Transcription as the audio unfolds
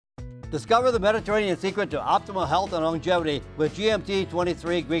Discover the Mediterranean secret to optimal health and longevity with GMT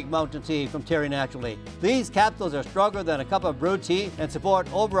 23 Greek Mountain Tea from Terry Naturally. These capsules are stronger than a cup of brewed tea and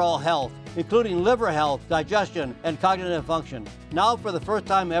support overall health, including liver health, digestion, and cognitive function. Now, for the first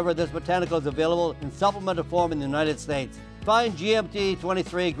time ever, this botanical is available in supplemental form in the United States. Find GMT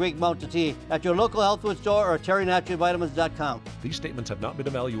 23 Greek Mountain Tea at your local health food store or terrynaturalvitamins.com. These statements have not been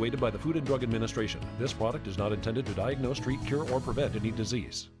evaluated by the Food and Drug Administration. This product is not intended to diagnose, treat, cure, or prevent any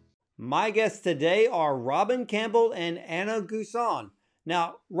disease. My guests today are Robyn Campbell and Anna Gusson.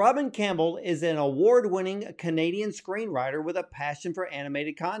 Now, Robyn Campbell is an award-winning Canadian screenwriter with a passion for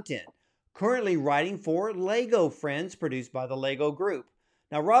animated content, currently writing for LEGO Friends, produced by the LEGO Group.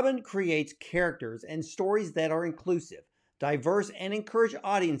 Now, Robyn creates characters and stories that are inclusive, diverse, and encourage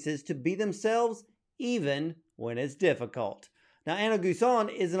audiences to be themselves even when it's difficult. Now, Anna Gusson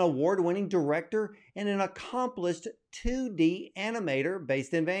is an award-winning director and an accomplished 2D animator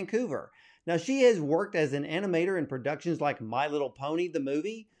based in Vancouver. Now, she has worked as an animator in productions like My Little Pony, the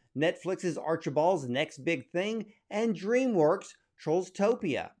movie, Netflix's ARCHIBALDS Next Big Thing, and Dreamworks'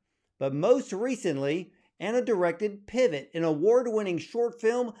 TROLLSTOPIA. But most recently, Anna directed Pivot, an award-winning short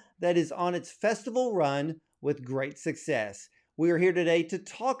film that is on its festival run with great success. We are here today to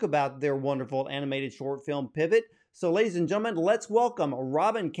talk about their wonderful animated short film, Pivot. So, ladies and gentlemen, let's welcome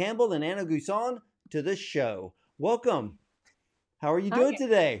Robyn Campbell and Anna Gusson to the show. Welcome. How are you doing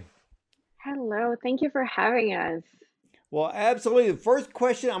today? Hello. Thank you for having us. Well, absolutely. The first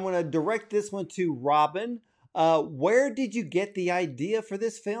question, I'm going to direct this one to Robyn. Where did you get the idea for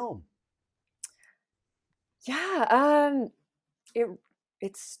this film? Yeah,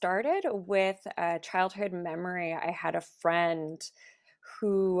 it started with a childhood memory. I had a friend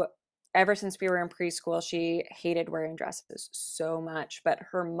who, ever since we were in preschool, she hated wearing dresses so much, but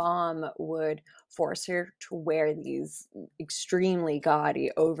her mom would force her to wear these extremely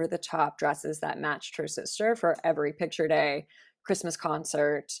gaudy, over-the-top dresses that matched her sister for every picture day, Christmas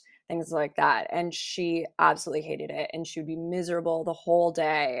concert, things like that. And she absolutely hated it. And she would be miserable the whole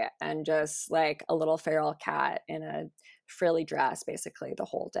day and just like a little feral cat in a frilly dress, basically, the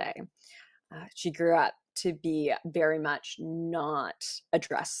whole day. She grew up to be very much not a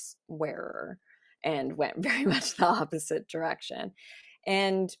dress wearer and went very much the opposite direction.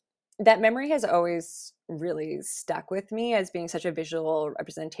 And that memory has always really stuck with me as being such a visual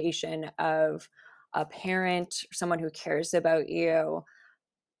representation of a parent, someone who cares about you,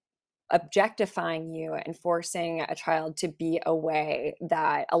 objectifying you and forcing a child to be a way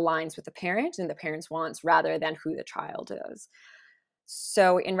that aligns with the parent and the parent's wants rather than who the child is.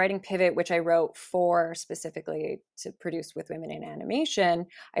 So in writing Pivot, which I wrote for specifically to produce with women in animation,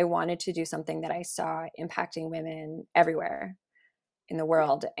 I wanted to do something that I saw impacting women everywhere in the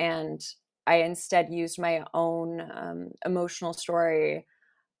world. And I instead used my own emotional story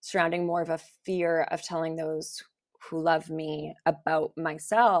surrounding more of a fear of telling those who love me about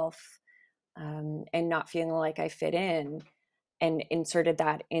myself and not feeling like I fit in, and inserted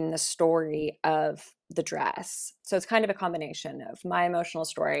that in the story of the dress. So it's kind of a combination of my emotional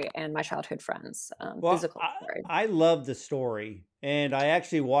story and my childhood friends' physical story. I love the story, and I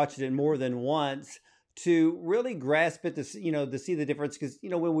actually watched it more than once to really grasp it, to see the difference. Because,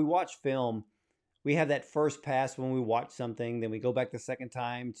 when we watch film, we have that first pass when we watch something, then we go back the second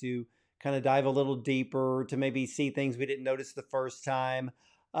time to kind of dive a little deeper, to maybe see things we didn't notice the first time.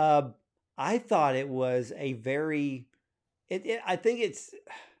 I thought it was a very... I think it's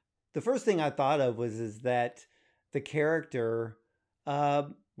the first thing I thought of is that the character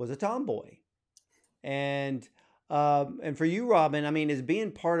was a tomboy, and for you, Robyn, I mean, as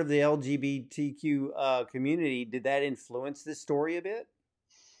being part of the LGBTQ community, did that influence this story a bit?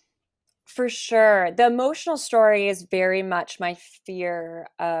 For sure, the emotional story is very much my fear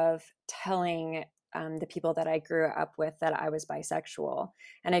of telling the people that I grew up with that I was bisexual.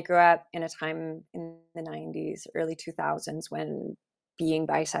 And I grew up in a time in the 90s, early 2000s, when being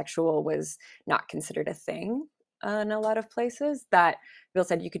bisexual was not considered a thing in a lot of places. That people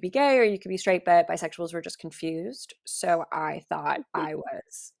said you could be gay or you could be straight, but bisexuals were just confused. So I thought I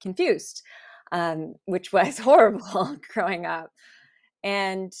was confused, which was horrible growing up.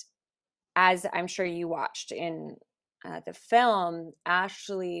 And as I'm sure you watched in the film,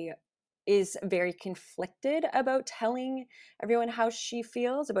 Ashley is very conflicted about telling everyone how she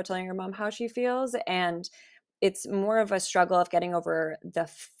feels, about telling her mom how she feels. And it's more of a struggle of getting over the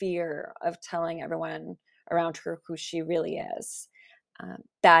fear of telling everyone around her who she really is.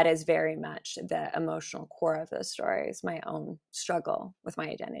 that is very much the emotional core of the story, is my own struggle with my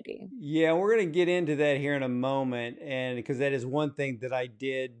identity. Yeah, we're going to get into that here in a moment, and because that is one thing that I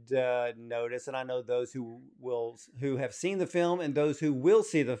did notice, and I know those who have seen the film and those who will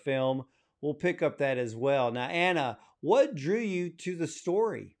see the film will pick up that as well. Now, Anna, what drew you to the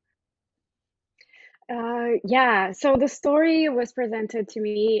story? Yeah, so the story was presented to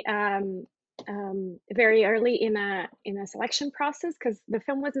me very early in a selection process, because the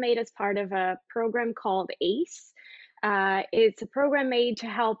film was made as part of a program called ACE. It's a program made to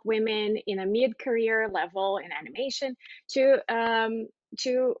help women in a mid-career level in animation to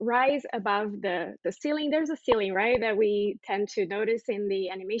rise above the ceiling. There's a ceiling, right, that we tend to notice in the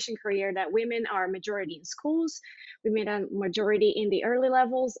animation career, that women are majority in schools, women are majority in the early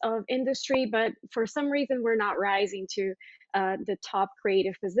levels of industry, but for some reason we're not rising to the top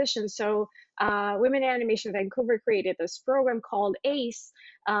creative positions. So Women in Animation Vancouver created this program called ACE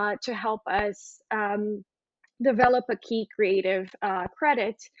to help us develop a key creative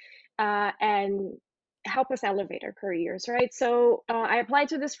credit and help us elevate our careers, right? So I applied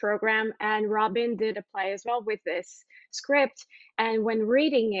to this program, and Robyn did apply as well with this script. And when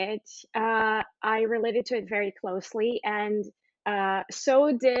reading it, I related to it very closely, and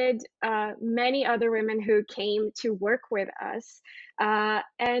so did many other women who came to work with us.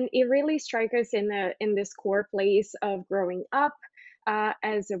 And it really struck us in this core place of growing up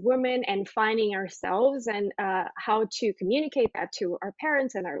as a woman and finding ourselves, and how to communicate that to our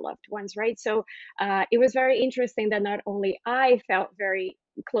parents and our loved ones, right? So it was very interesting that not only I felt very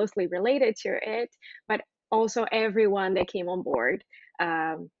closely related to it, but also everyone that came on board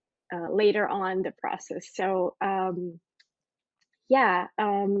later on the process. So yeah,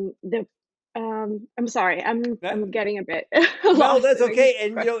 I'm sorry, That, I'm getting a bit no, lost that's in the okay.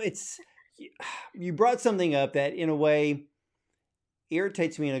 And you brought something up that in a way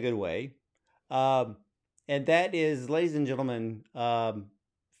irritates me in a good way. Um, and that is, ladies and gentlemen,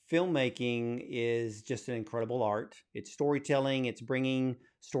 filmmaking is just an incredible art. It's storytelling, it's bringing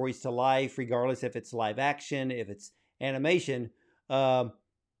stories to life, regardless if it's live action, if it's animation. But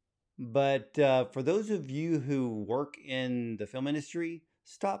for those of you who work in the film industry,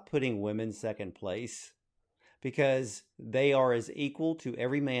 stop putting women second place, because they are as equal to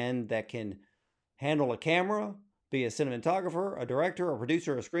every man that can handle a camera, be a cinematographer, a director, a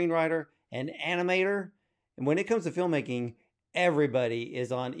producer, a screenwriter, an animator. And when it comes to filmmaking, everybody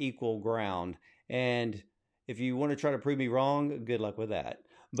is on equal ground. And if you want to try to prove me wrong, good luck with that.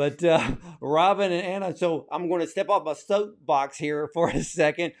 But Robyn and Anna, so I'm going to step off my soapbox here for a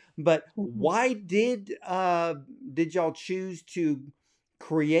second. But why did y'all choose to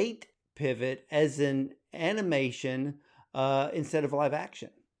create Pivot as an animation instead of live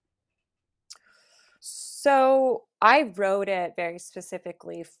action? So I wrote it very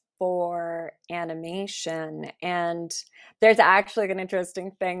specifically for animation, and there's actually an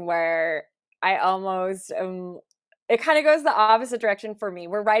interesting thing where I almost it kind of goes the opposite direction for me.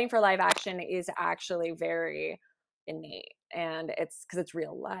 Where writing for live action is actually very innate, and it's because it's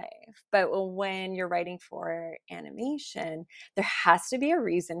real life. But when you're writing for animation, there has to be a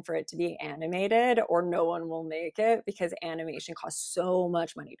reason for it to be animated, or no one will make it, because animation costs so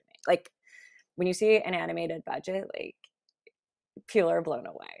much money to make. Like, when you see an animated budget, like, people are blown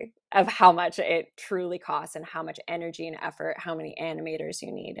away of how much it truly costs and how much energy and effort, how many animators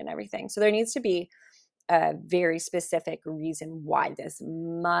you need and everything. So there needs to be a very specific reason why this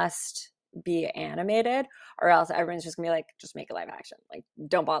must be animated, or else everyone's just gonna be like, just make it live action. Like,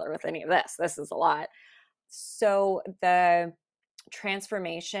 don't bother with any of this. This is a lot. So the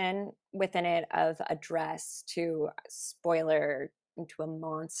transformation within it of a dress to spoiler into a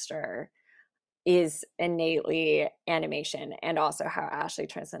monster is innately animation, and also how Ashley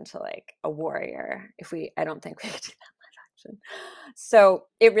turns into like a warrior. I don't think we could do that live action. So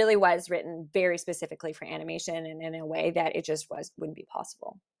it really was written very specifically for animation, and in a way that it just wouldn't be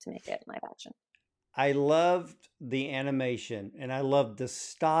possible to make it live action. I loved the animation, and I loved the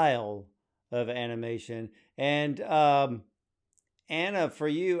style of animation. And Anna, for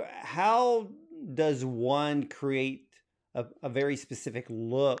you, how does one create a very specific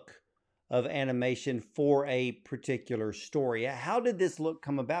look of animation for a particular story? How did this look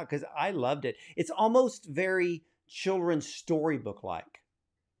come about? Because I loved it. It's almost very children's storybook like.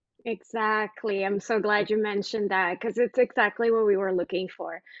 Exactly. I'm so glad you mentioned that, because it's exactly what we were looking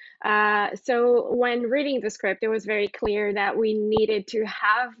for. So when reading the script, it was very clear that we needed to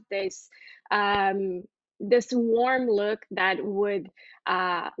have this this warm look that would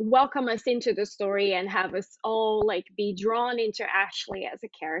welcome us into the story and have us all like be drawn into Ashley as a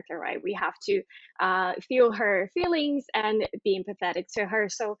character, right? We have to feel her feelings and be empathetic to her.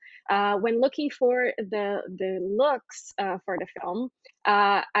 So when looking for the looks for the film,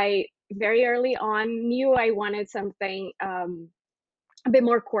 I very early on knew I wanted something a bit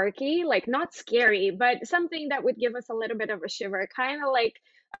more quirky, like not scary, but something that would give us a little bit of a shiver, kind of like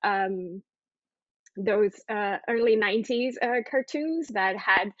um, those early 90s cartoons that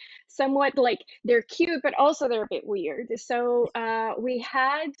had somewhat like they're cute, but also they're a bit weird. So we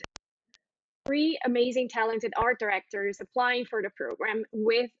had three amazing, talented art directors applying for the program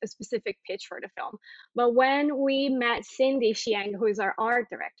with a specific pitch for the film. But when we met Cindy Xiang, who is our art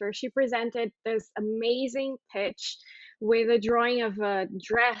director, she presented this amazing pitch with a drawing of a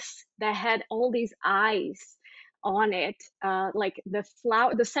dress that had all these eyes on it, like the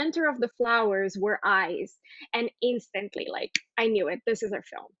center of the flowers were eyes, and instantly, like, I knew it. This is our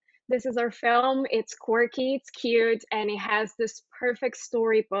film. This is our film. It's quirky, it's cute, and it has this perfect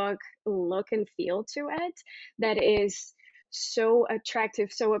storybook look and feel to it that is so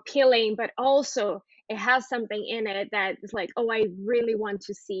attractive, so appealing, but also it has something in it that is like, oh, I really want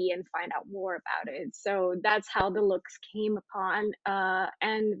to see and find out more about it. So that's how the looks came upon.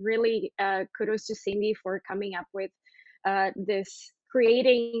 And really, kudos to Cindy for coming up with this,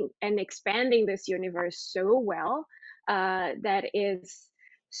 creating and expanding this universe so well, that is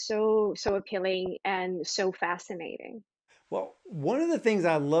so appealing and so fascinating. Well, one of the things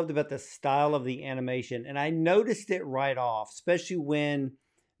I loved about the style of the animation, and I noticed it right off, especially when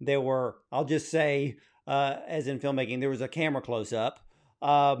there were, I'll just say, as in filmmaking, there was a camera close up.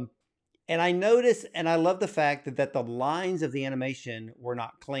 And I noticed, and I love the fact that the lines of the animation were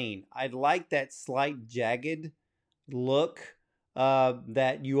not clean. I like that slight jagged look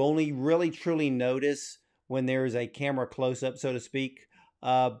that you only really truly notice when there's a camera close up, so to speak.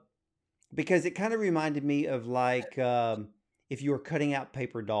 Because it kind of reminded me of like if you were cutting out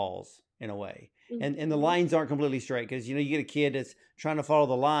paper dolls in a way. And the lines aren't completely straight because, you know, you get a kid that's trying to follow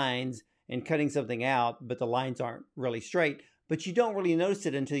the lines and cutting something out, but the lines aren't really straight. But you don't really notice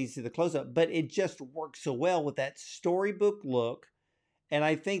it until you see the close-up. But it just works so well with that storybook look. And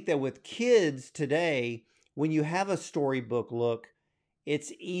I think that with kids today, when you have a storybook look,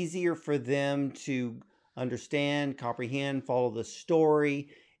 it's easier for them to understand, comprehend, follow the story.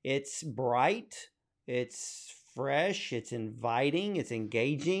 It's bright, it's fresh, it's inviting, it's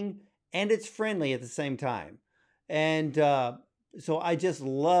engaging, and it's friendly at the same time. And so I just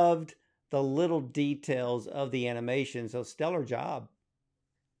loved the little details of the animation. So stellar job.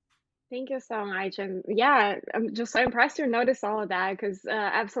 Thank you so much. And yeah, I'm just so impressed to notice all of that because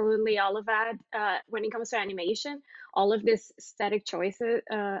absolutely all of that, when it comes to animation, all of these aesthetic choices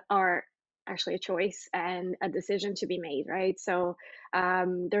are actually a choice and a decision to be made, right? So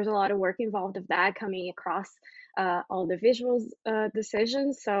there's a lot of work involved of that coming across all the visuals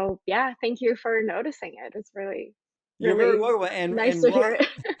decisions. So yeah, thank you for noticing it. It's really, You're very really welcome. nice to hear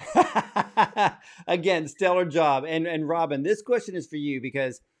it. Again, stellar job. And Robyn, this question is for you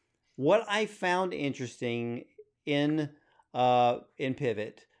because what I found interesting in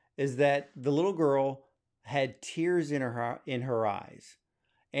Pivot is that the little girl had tears in her eyes.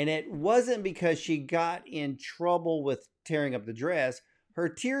 And it wasn't because she got in trouble with tearing up the dress. Her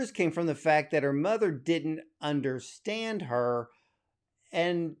tears came from the fact that her mother didn't understand her.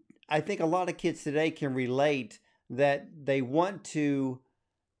 And I think a lot of kids today can relate that they want to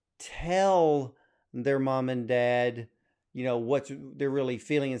tell their mom and dad, you know, what they're really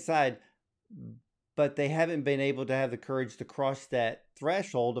feeling inside, but they haven't been able to have the courage to cross that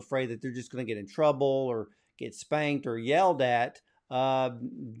threshold, afraid that they're just going to get in trouble or get spanked or yelled at.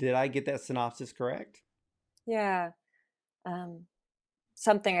 Did I get that synopsis correct? Yeah.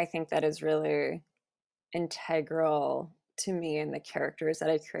 Something I think that is really integral to me and the characters that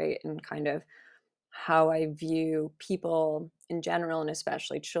I create and kind of how I view people in general and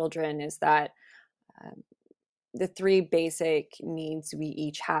especially children is that the three basic needs we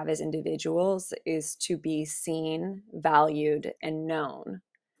each have as individuals is to be seen, valued, and known.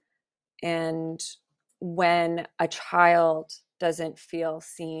 And when a child doesn't feel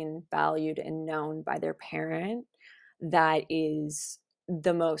seen, valued, and known by their parent, that is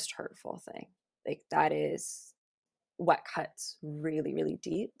the most hurtful thing. Like that is what cuts really, really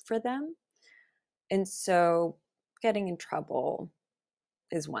deep for them. And so getting in trouble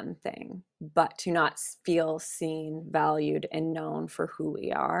is one thing, but to not feel seen, valued, and known for who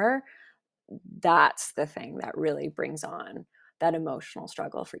we are, that's the thing that really brings on that emotional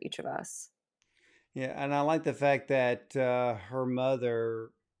struggle for each of us. Yeah, and I like the fact that her mother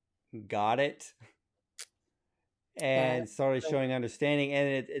got it. Yeah. and started showing understanding.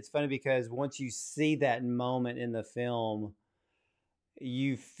 And it's funny because once you see that moment in the film,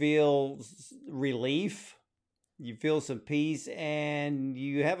 you feel relief, you feel some peace, and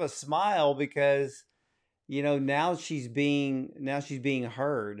you have a smile because now she's being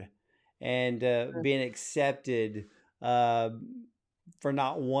heard and being accepted, uh, for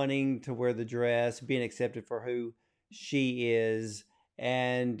not wanting to wear the dress, being accepted for who she is.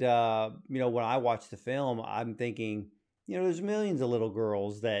 And when I watch the film, I'm thinking, there's millions of little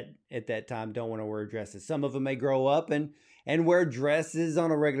girls that at that time don't want to wear dresses. Some of them may grow up and wear dresses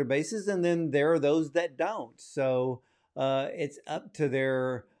on a regular basis, and then there are those that don't. So it's up to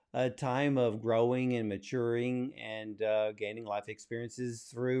their a time of growing and maturing and gaining life experiences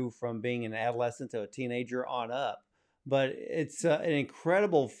through from being an adolescent to a teenager on up. But it's an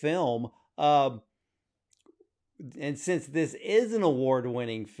incredible film. And since this is an award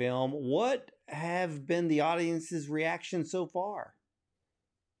winning film, what have been the audience's reaction so far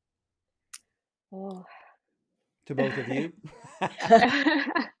Oh. to both of you?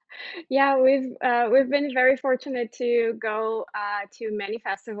 Yeah, we've been very fortunate to go to many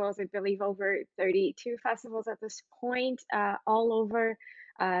festivals. I believe over 32 festivals at this point, all over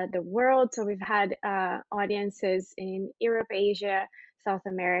the world. So we've had audiences in Europe, Asia, South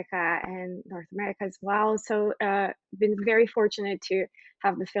America, and North America as well. So been very fortunate to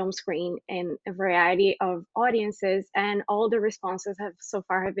have the film screen in a variety of audiences, and all the responses have so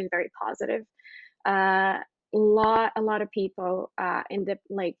far have been very positive. Uh, a lot of people in the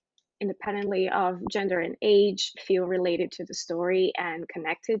like independently of gender and age feel related to the story and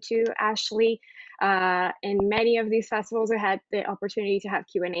connected to Ashley. In many of these festivals, I had the opportunity to have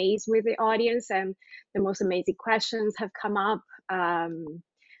Q&As with the audience, and the most amazing questions have come up.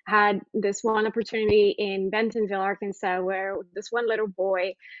 Had this one opportunity in Bentonville, Arkansas, where this one little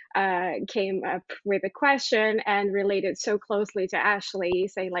boy came up with a question and related so closely to Ashley,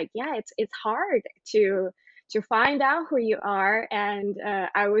 saying like, "Yeah, it's hard to find out who you are." And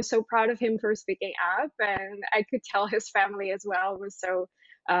I was so proud of him for speaking up, and I could tell his family as well was so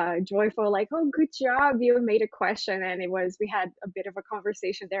joyful, like, "Oh, good job, you made a question." And we had a bit of a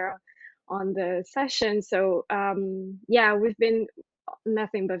conversation there on the session. So yeah, we've been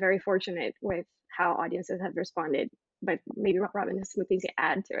nothing but very fortunate with how audiences have responded. But maybe Robyn has something to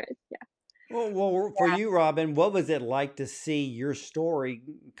add to it. Yeah. Well, for you, Robyn, what was it like to see your story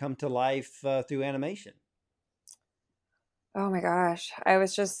come to life through animation? Oh my gosh. I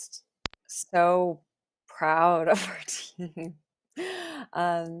was just so proud of our team.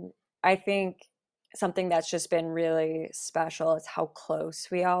 Um, I think something that's just been really special is how close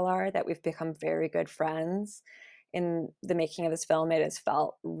we all are, that we've become very good friends. In the making of this film, it has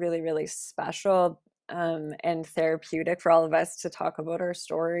felt really, really special, and therapeutic for all of us to talk about our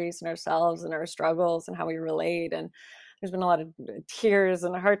stories and ourselves and our struggles and how we relate. And there's been a lot of tears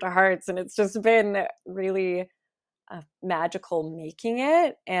and heart to hearts, and it's just been really magical making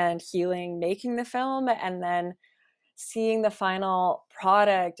it and healing making the film, and then seeing the final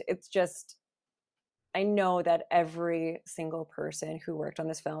product. It's just, I know that every single person who worked on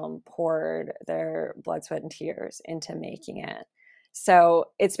this film poured their blood, sweat, and tears into making it.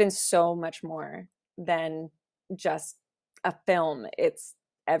 So it's been so much more than just a film. It's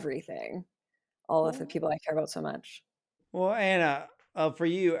everything. All of the people I care about so much. Well, Anna, for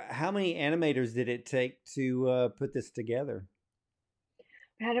you, how many animators did it take to put this together?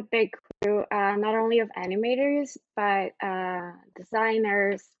 We had a big crew, not only of animators, but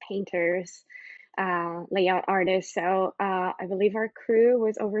designers, painters, layout artists. So I believe our crew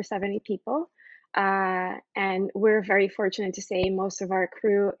was over 70 people. And we're very fortunate to say most of our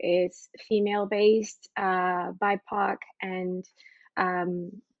crew is female based, BIPOC, and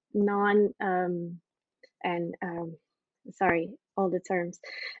um, non, and sorry, all the terms.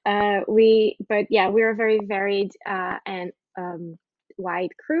 But yeah, we're a very varied and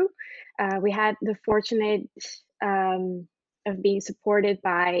wide crew. We had the fortunate of being supported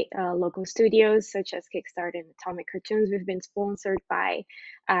by local studios such as Kickstart and Atomic Cartoons. We've been sponsored by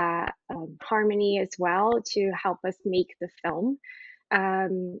Harmony as well to help us make the film.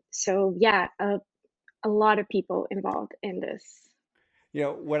 So yeah, a lot of people involved in this.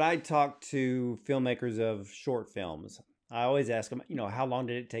 When I talk to filmmakers of short films, I always ask them, how long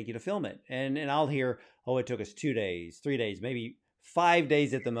did it take you to film it? And I'll hear, oh, it took us 2 days, 3 days, maybe 5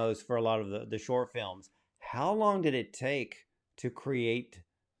 days at the most for a lot of the short films. How long did it take to create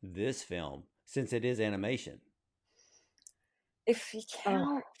this film, since it is animation? If you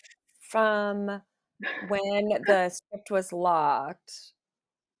count from when the script was locked,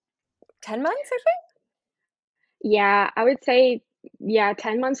 10 months, I think. Yeah, I would say yeah,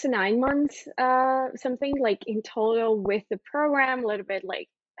 10 months to 9 months, something like in total with the program, a little bit like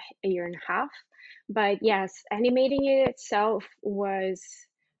a year and a half. But yes, animating it itself was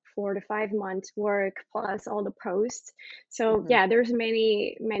 4 to 5 months work plus all the posts. So Mhm. yeah, there's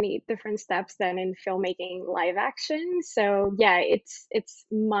many different steps than in filmmaking live action. So yeah, it's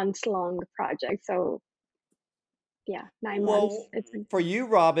months long project. So yeah, 9 months. Well, It's for you,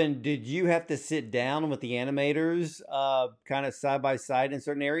 Robyn, did you have to sit down with the animators, kind of side by side in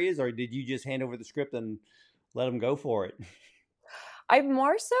certain areas, or did you just hand over the script and let them go for it? I've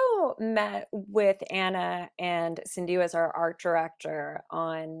more so met with Anna and Cindy, who is our art director,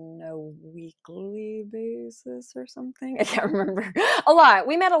 on a weekly basis or something. I can't remember. A lot.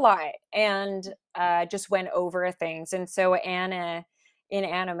 We met a lot and just went over things. And so Anna, in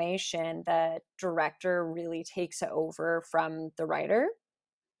animation, the director really takes over from the writer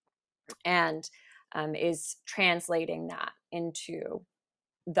and is translating that into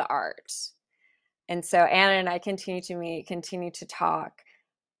the art. And so Anna and I continue to meet, continue to talk.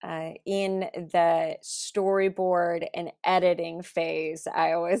 In the storyboard and editing phase,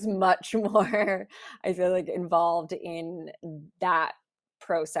 I was much more, I feel like, involved in that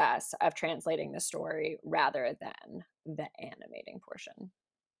process of translating the story rather than the animating portion.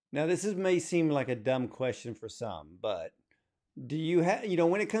 Now, may seem like a dumb question for some, but do you have,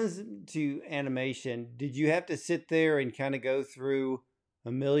 when it comes to animation, did you have to sit there and kind of go through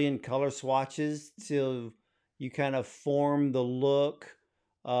a million color swatches till you kind of form the look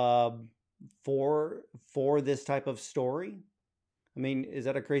uh, for this type of story? I mean, is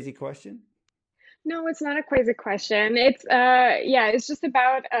that a crazy question? No, it's not a crazy question. It's yeah, it's just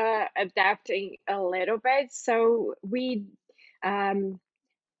about adapting a little bit. So we um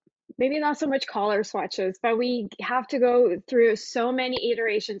maybe not so much color swatches, but we have to go through so many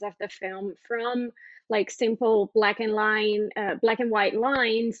iterations of the film from like simple black and white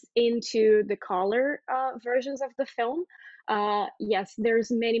lines into the color versions of the film. Yes,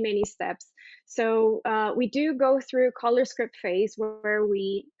 there's many steps. So we do go through color script phase where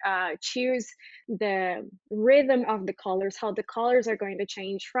we choose the rhythm of the colors, how the colors are going to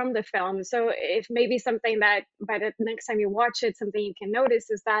change from the film. So if maybe something that by the next time you watch it, something you can notice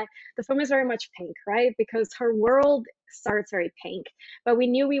is that the film is very much pink, right? Because her world starts very pink. But we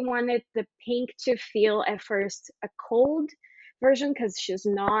knew we wanted the pink to feel at first a cold version because she's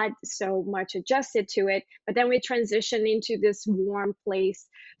not so much adjusted to it. But then we transition into this warm place.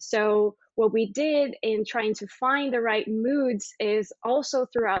 So what we did in trying to find the right moods is also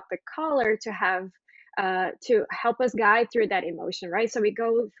throughout the color to have to help us guide through that emotion, right? So we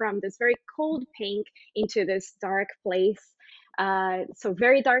go from this very cold pink into this dark place, so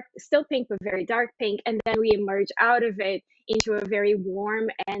very dark, still pink, but very dark pink. And then we emerge out of it into a very warm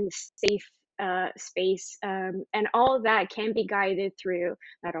and safe space. And all of that can be guided through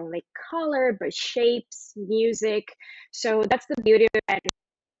not only color, but shapes, music. So that's the beauty of it.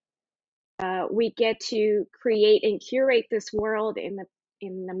 We get to create and curate this world in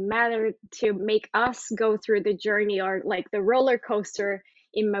the matter to make us go through the journey or like the roller coaster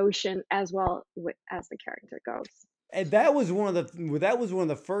emotion as well as the character goes. And that was one of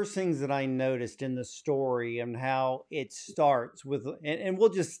the first things that I noticed in the story and how it starts with, and we'll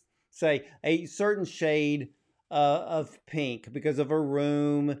just say a certain shade of pink because of her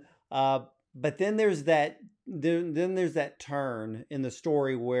room. But then then there's that turn in the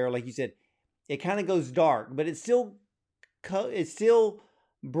story where, like you said, it kind of goes dark, but it still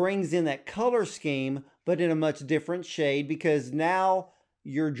brings in that color scheme, but in a much different shade because now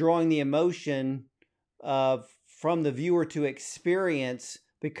you're drawing the emotion of from the viewer to experience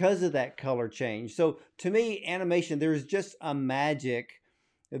because of that color change. So to me, animation, there's just a magic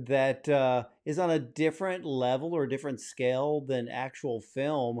that is on a different level or a different scale than actual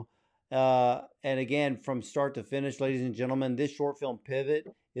film. And again, from start to finish, ladies and gentlemen, this short film Pivot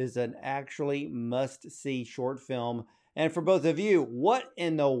is an actually must-see short film. And for both of you, what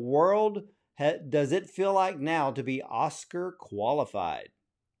in the world does it feel like now to be Oscar qualified?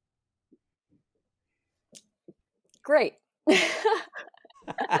 Great.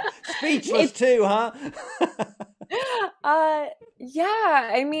 Speechless It's too, huh?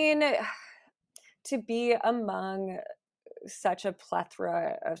 Yeah, I mean, to be among such a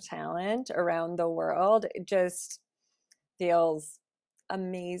plethora of talent around the world, it just feels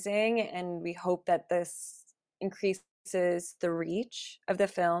amazing. And we hope that this increases the reach of the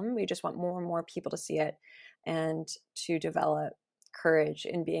film. We just want more and more people to see it and to develop courage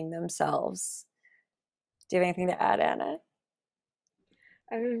in being themselves. Do you have anything to add, Anna?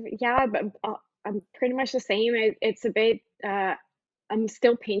 yeah, but I'm pretty much the same. It's a bit I'm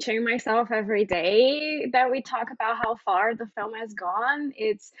still pinching myself every day that we talk about how far the film has gone.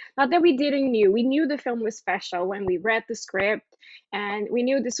 It's not that we didn't knew. We knew the film was special when we read the script and we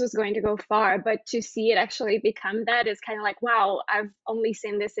knew this was going to go far, but to see it actually become that is kind of like, wow, I've only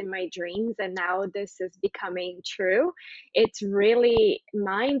seen this in my dreams and now this is becoming true. It's really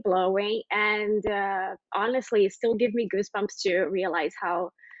mind blowing, and honestly, it still gives me goosebumps to realize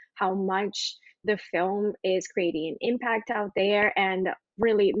how much the film is creating an impact out there, and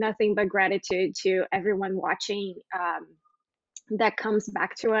really nothing but gratitude to everyone watching that comes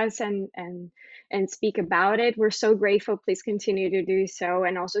back to us and speak about it. We're so grateful. Please continue to do so,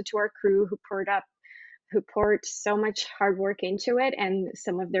 and also to our crew who poured so much hard work into it and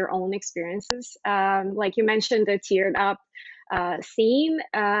some of their own experiences. Like you mentioned, the teared up scene.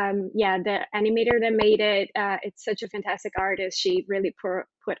 Yeah, the animator that made it, it's such a fantastic artist. She really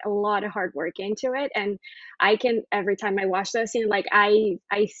put a lot of hard work into it. And I can, every time I watch that scene, like I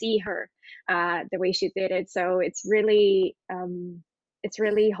see her, the way she did it. So it's really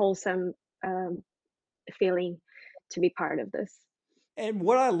wholesome feeling to be part of this. And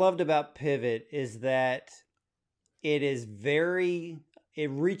what I loved about Pivot is that it is it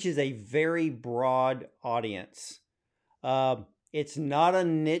reaches a very broad audience. It's not a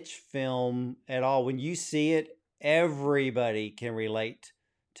niche film at all. When you see it, everybody can relate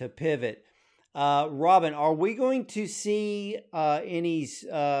to Pivot. Robyn, are we going to see any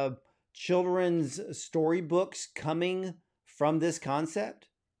children's storybooks coming from this concept?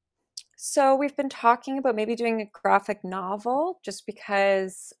 So we've been talking about maybe doing a graphic novel, just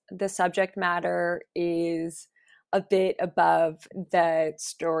because the subject matter is a bit above the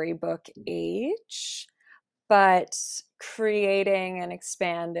storybook age, but creating an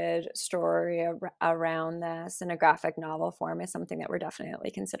expanded story around this in a graphic novel form is something that we're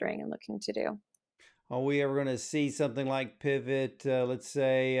definitely considering and looking to do. Are we ever going to see something like Pivot, let's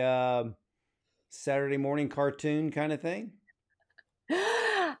say Saturday morning cartoon kind of thing?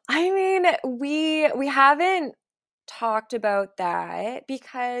 I mean, we haven't talked about that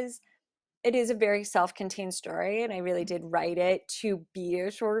because it is a very self-contained story, and I really did write it to be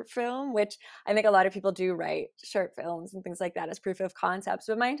a short film, which I think a lot of people do write short films and things like that as proof of concepts.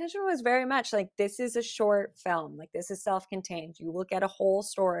 But my intention was very much like, this is a short film, like this is self-contained. You will get a whole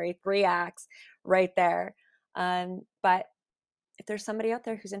story, 3 acts right there. But if there's somebody out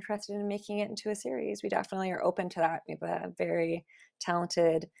there who's interested in making it into a series, we definitely are open to that. We have a very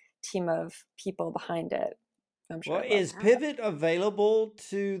talented team of people behind it. I'm sure. Well, is Pivot available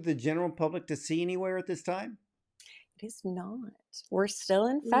to the general public to see anywhere at this time? It is not. We're still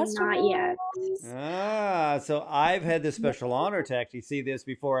in festivals. Not yet. So I've had the special honor to actually see this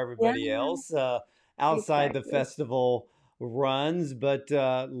before everybody else outside the festival runs. But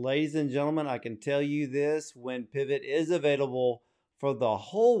ladies and gentlemen, I can tell you this: when Pivot is available for the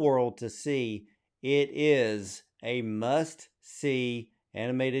whole world to see, it is a must-see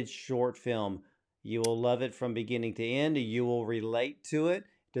animated short film. You will love it from beginning to end. You will relate to it.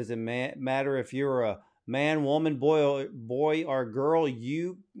 Doesn't matter if you're a man, woman, boy, or girl.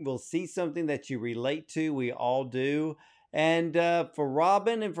 You will see something that you relate to. We all do. And for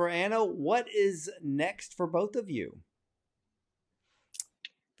Robyn and for Anna, what is next for both of you?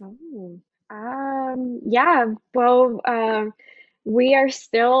 Yeah. Well, we are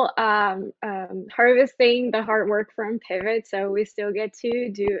still harvesting the hard work from Pivot, so we still get to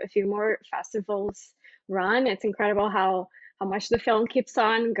do a few more festivals run. It's incredible how much the film keeps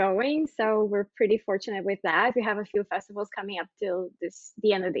on going, so we're pretty fortunate with that. We have a few festivals coming up till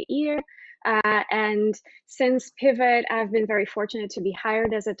the end of the year, and since Pivot, I've been very fortunate to be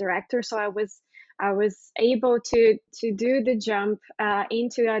hired as a director, so I was able to do the jump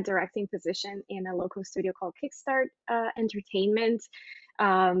into a directing position in a local studio called Kickstart Entertainment.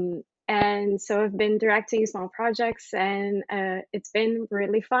 And so I've been directing small projects, and it's been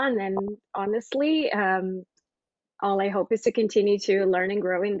really fun. And honestly, all I hope is to continue to learn and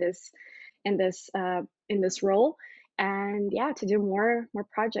grow in this role, and yeah, to do more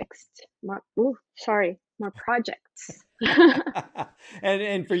projects. More projects.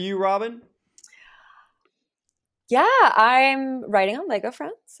 And for you, Robyn? Yeah, I'm writing on Lego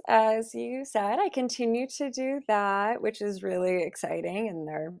Friends, as you said. I continue to do that, which is really exciting, and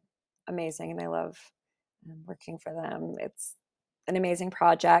they're amazing, and I love working for them. It's an amazing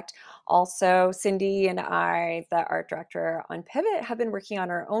project. Also, Cindy and I, the art director on Pivot, have been working on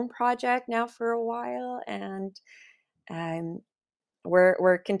our own project now for a while, and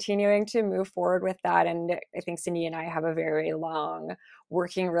we're continuing to move forward with that. And I think Cindy and I have a very long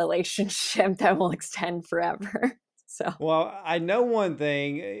working relationship that will extend forever. So, well, I know one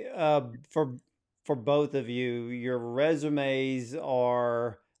thing for for both of you. Your resumes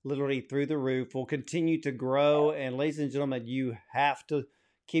are literally through the roof, will continue to grow. And ladies and gentlemen, you have to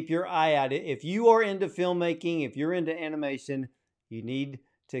keep your eye out. If you are into filmmaking, if you're into animation, you need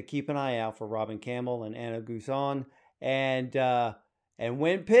to keep an eye out for Robyn Campbell and Anna Gusson. And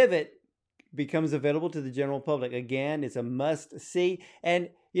when Pivot becomes available to the general public, again, it's a must see. And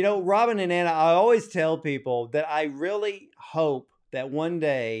you know, Robyn and Anna, I always tell people that I really hope that one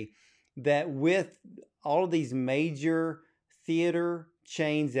day that with all of these major theater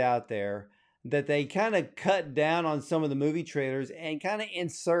chains out there, that they kind of cut down on some of the movie trailers and kind of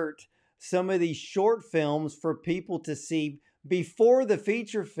insert some of these short films for people to see before the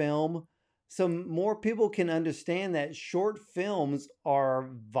feature film, so more people can understand that short films are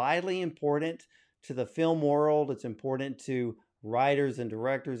vitally important to the film world. It's important to writers and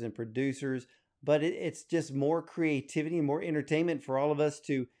directors and producers, but it's just more creativity and more entertainment for all of us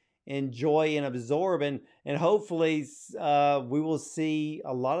to enjoy and absorb. And hopefully we will see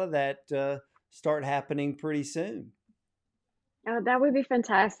a lot of that start happening pretty soon. Oh, that would be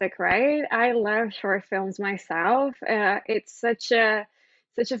fantastic, right? I love short films myself. It's such a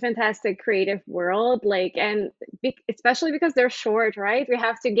fantastic creative world, like, and especially because they're short, right? We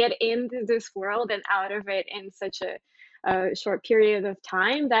have to get into this world and out of it in such a short period of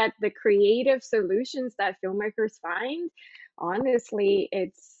time, that the creative solutions that filmmakers find, honestly,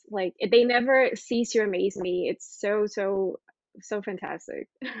 it's like they never cease to amaze me. It's so fantastic.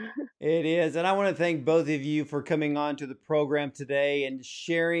 It is. And I want to thank both of you for coming on to the program today and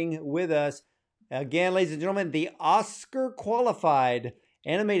sharing with us. Again, ladies and gentlemen, the Oscar qualified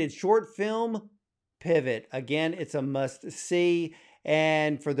animated short film Pivot. Again, it's a must see.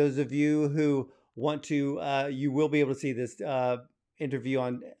 And for those of you who want to, you will be able to see this interview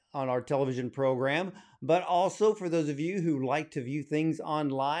on our television program. But also for those of you who like to view things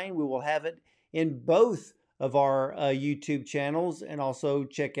online, we will have it in both of our YouTube channels, and also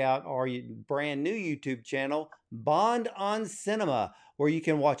check out our brand new YouTube channel, Bond on Cinema, where you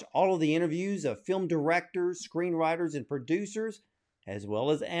can watch all of the interviews of film directors, screenwriters, and producers, as well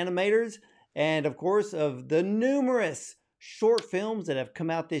as animators, and of course of the numerous short films that have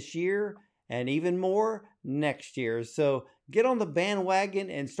come out this year, and even more next year. So get on the bandwagon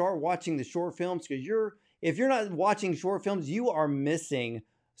and start watching the short films, because if you're not watching short films, you are missing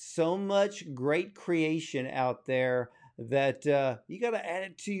so much great creation out there that you got to add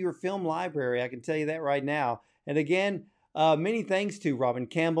it to your film library. I can tell you that right now. And again, many thanks to Robyn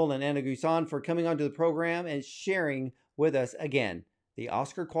Campbell and Anna Gusson for coming onto the program and sharing with us again the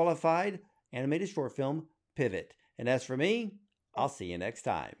Oscar qualified animated short film Pivot. And as for me, I'll see you next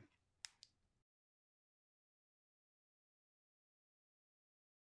time.